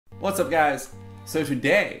What's up, guys? So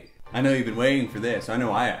today, I know you've been waiting for this. I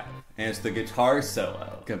know I have. And it's the guitar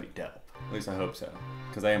solo. It's gonna be dope. At least I hope so.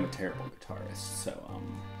 Because I am a terrible guitarist, so,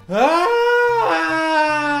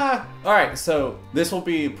 Alright, so this will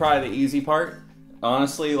be probably the easy part.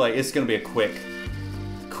 Honestly, like, it's gonna be a quick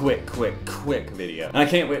video. And I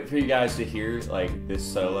can't wait for you guys to hear, like, this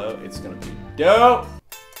solo. It's gonna be dope!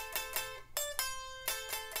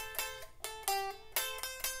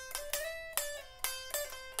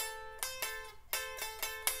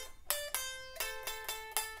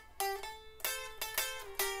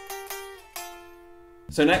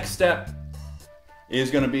 So next step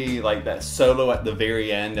is gonna be like that solo at the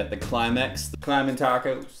very end, at the climax, the climbing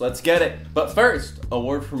tacos. Let's get it. But first, a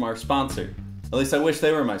word from our sponsor. At least I wish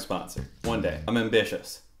they were my sponsor. One day. I'm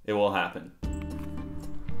ambitious. It will happen.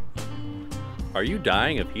 Are you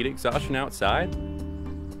dying of heat exhaustion outside?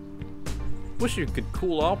 Wish you could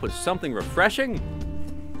cool off with something refreshing?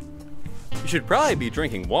 You should probably be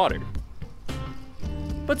drinking water.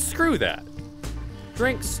 But screw that.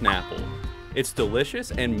 Drink Snapple. It's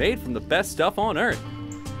delicious and made from the best stuff on earth.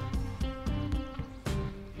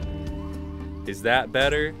 Is that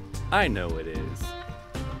better? I know it is.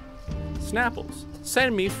 Snapples,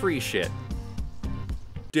 send me free shit.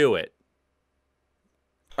 Do it.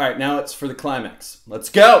 Alright, now it's for the climax. Let's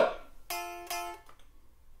go!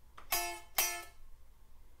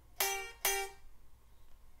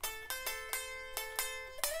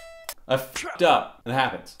 I f***ed up. It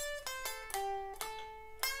happens.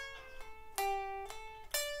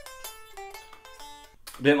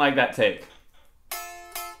 Didn't like that take.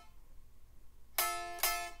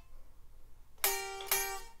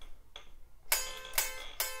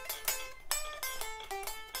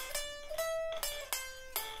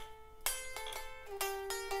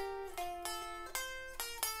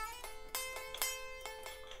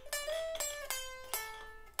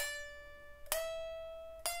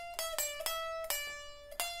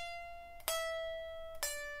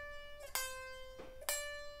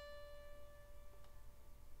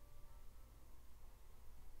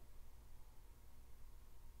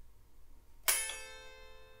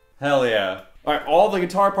 Hell yeah. Alright, all the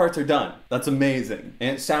guitar parts are done. That's amazing.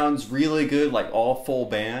 And it sounds really good, like all full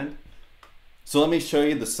band. So let me show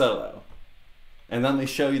you the solo. And then let me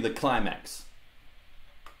show you the climax.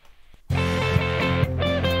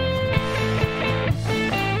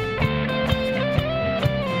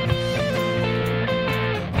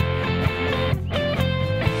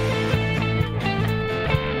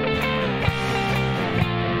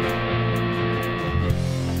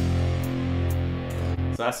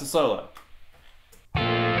 So that's the solo.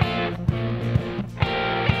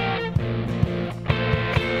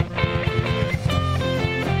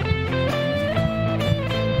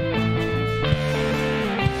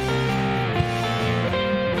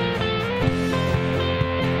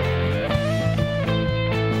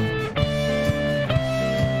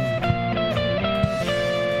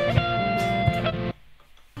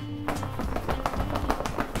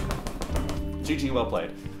 GG, well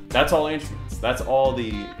played. That's all instruments. That's all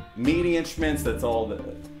the MIDI instruments. That's all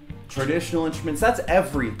the traditional instruments. That's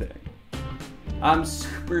everything. I'm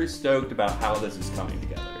super stoked about how this is coming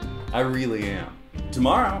together. I really am.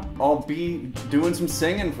 Tomorrow, I'll be doing some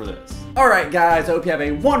singing for this. Alright guys, I hope you have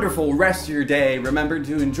a wonderful rest of your day. Remember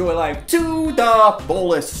to enjoy life to the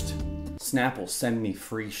fullest. Snapple, send me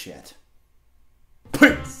free shit.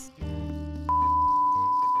 Peace!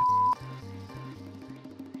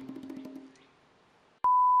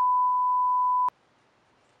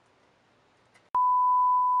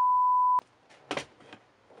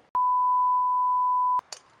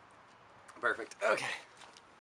 Perfect. Okay.